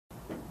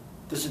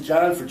This is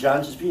John for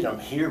John's Beat. I'm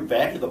here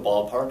back at the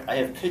ballpark. I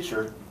have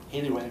pitcher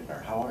Haylie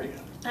Wagner. How are you?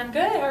 I'm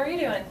good. How are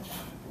you doing?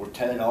 We're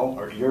 10-0,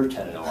 or you're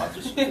 10-0. I'll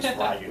just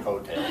ride your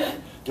coattails.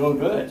 Doing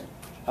good.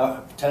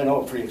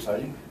 10-0, pretty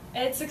exciting.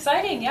 It's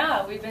exciting,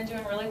 yeah. We've been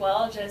doing really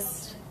well,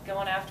 just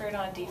going after it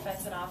on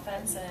defense and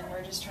offense, and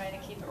we're just trying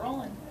to keep it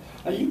rolling.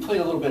 Now, you played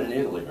a little bit in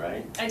Italy,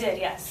 right? I did,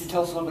 yes. Can you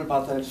tell us a little bit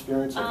about that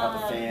experience, like how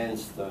the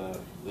fans,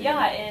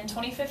 Yeah, in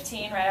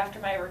 2015, right after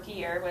my rookie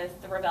year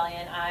with the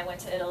Rebellion, I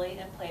went to Italy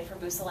and played for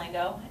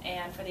Busalengo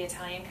and for the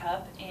Italian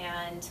Cup,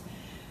 and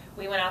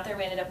we went out there,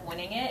 we ended up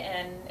winning it,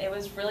 and it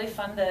was really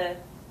fun to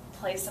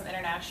play some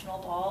international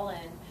ball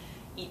and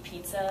eat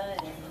pizza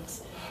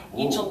and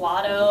eat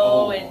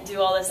gelato and do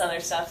all this other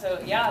stuff.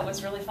 So yeah, it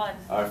was really fun.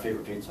 Our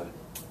favorite pizza?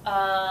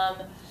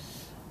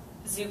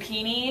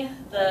 Zucchini,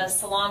 the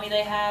salami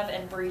they have,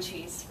 and brie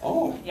cheese.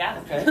 Oh,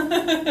 yeah. Okay.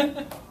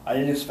 I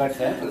didn't expect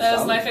that. But that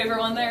was my favorite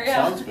one there,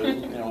 yeah. Sounds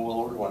good. We'll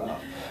order one up.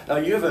 Now,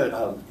 you have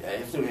a, I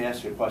have to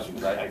ask you a question,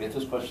 because I get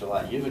this question a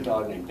lot. You have a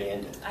dog named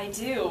Bandit. I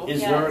do,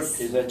 yes.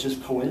 Is that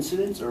just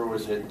coincidence, or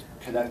was it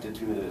connected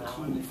to the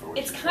team?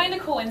 It's kind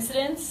of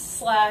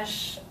coincidence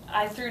 /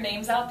 I threw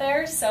names out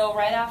there. So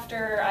right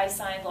after I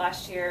signed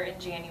last year in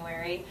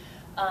January,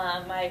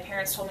 my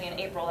parents told me in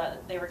April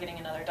that they were getting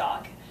another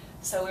dog.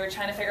 So we were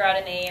trying to figure out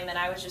a name, and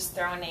I was just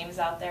throwing names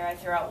out there. I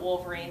threw out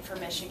Wolverine for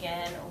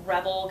Michigan,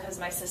 Rebel because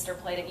my sister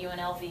played at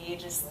UNLV,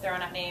 just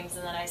throwing out names,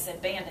 and then I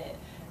said Bandit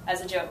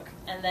as a joke.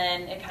 And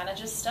then it kind of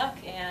just stuck,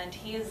 and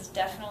he is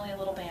definitely a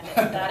little bandit.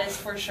 That is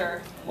for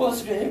sure. Well,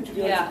 it's good to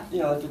be like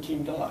the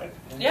team dog.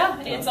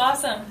 Yeah, it's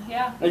awesome.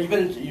 Yeah. Now, you've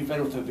been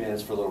with the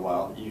Bandits for a little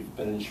while. You've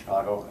been in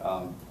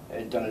Chicago.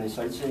 Done any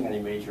sightseeing?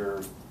 Any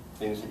major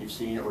things that you've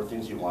seen or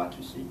things you want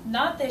to see?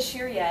 Not this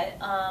year yet.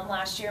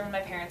 Last year when my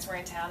parents were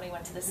in town, we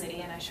went to the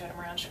city and I showed them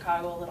around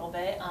Chicago a little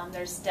bit.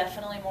 There's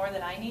definitely more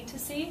that I need to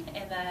see,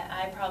 and that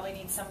I probably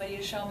need somebody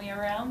to show me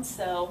around,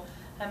 so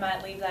I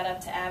might leave that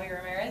up to Abby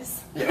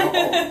Ramirez.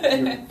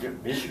 Yeah, you're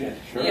Michigan,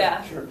 sure.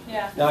 Yeah, sure.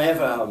 Yeah. Now I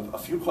have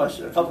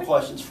a couple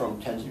questions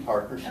from Kenzie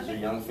Parker. She's a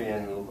young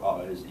fan who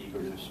is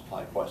eager to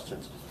supply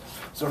questions.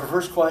 So her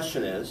first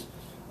question is,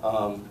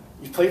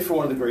 you've played for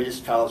one of the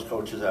greatest college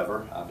coaches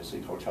ever, obviously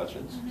Coach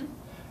Hutchins. Mm-hmm.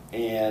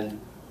 And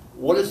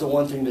what is the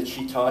one thing that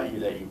she taught you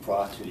that you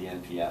brought to the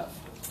NPF?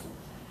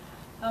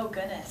 Oh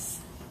goodness,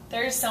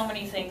 there's so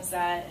many things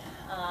that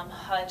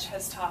Hutch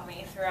has taught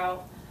me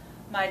throughout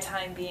my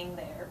time being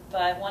there.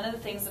 But one of the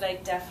things that I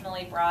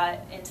definitely brought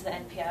into the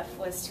NPF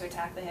was to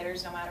attack the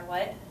hitters no matter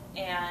what.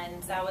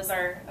 And that was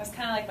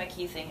kind of like my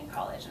key thing in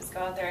college, was go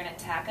out there and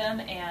attack them,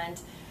 and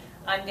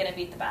I'm going to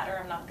beat the batter.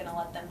 I'm not going to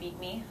let them beat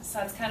me. So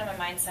that's kind of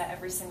my mindset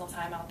every single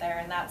time out there,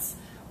 and that's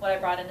what I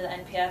brought into the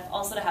NPF.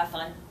 Also to have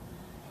fun.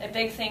 A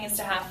big thing is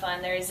to have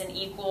fun. There's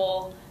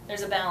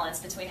a balance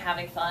between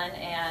having fun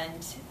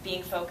and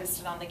being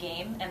focused on the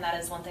game, and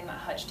that is one thing that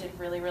Hutch did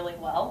really, really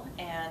well,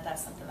 and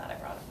that's something that I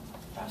brought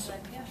to the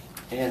NPF.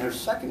 And her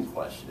second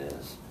question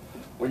is,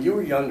 when you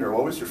were younger,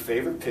 what was your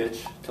favorite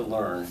pitch to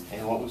learn,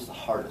 and what was the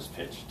hardest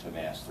pitch to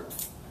master?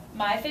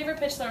 My favorite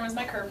pitch to learn was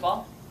my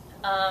curveball.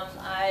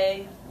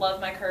 I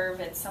love my curve.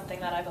 It's something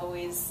that I've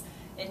always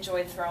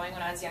enjoyed throwing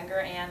when I was younger,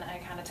 and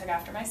I kind of took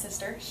after my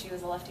sister. She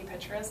was a lefty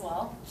pitcher as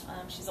well.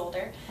 She's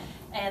older.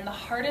 And the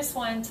hardest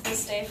one to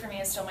this day for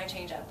me is still my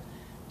changeup.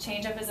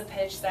 Changeup is a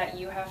pitch that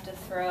you have to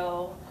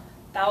throw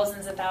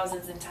thousands and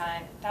thousands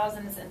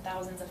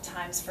of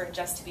times for it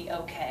just to be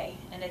okay.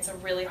 And it's a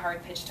really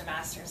hard pitch to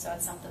master, so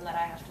it's something that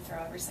I have to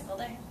throw every single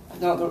day.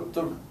 Now,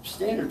 the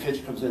standard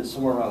pitch comes in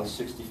somewhere around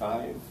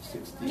 65,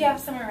 60? Yeah,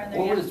 somewhere around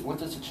there, What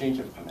does the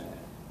changeup come in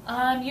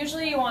at?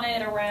 Usually you want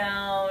it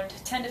around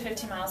 10 to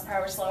 15 miles per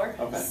hour slower.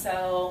 Okay.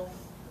 So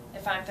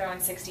if I'm throwing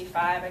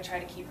 65, I try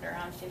to keep it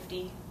around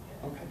 50.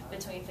 Okay.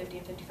 Between 50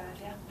 and 55,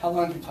 yeah. How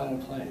long do you plan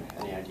on playing?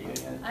 Any idea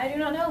yet? I do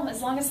not know.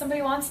 As long as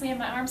somebody wants me and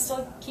my arm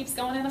still keeps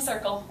going in a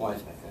circle. Well, I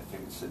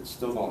think it's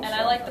still going. And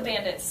I like the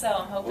Bandits, so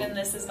I'm hoping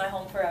this is my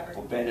home forever.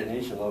 Well, Bandit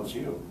Nation loves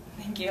you.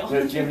 Thank you. Do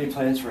you have any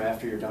plans for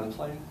after you're done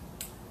playing?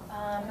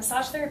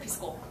 Massage therapy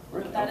school.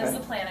 Really? That is the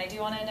plan. I do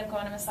want to end up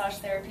going to massage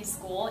therapy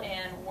school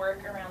and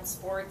work around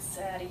sports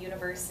at a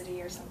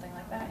university or something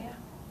like that, yeah.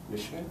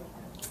 Michigan?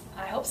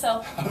 I hope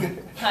so. Okay.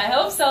 I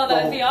hope so.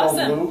 That would be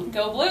awesome.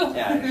 Go blue.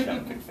 Yeah, I'm a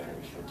big fan of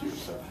Michigan too.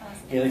 So,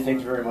 awesome. Haylie, thank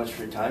you very much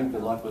for your time.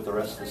 Good luck with the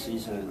rest of the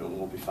season, and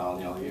we'll be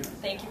following you all year.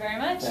 Thank you very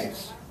much.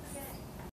 Thanks.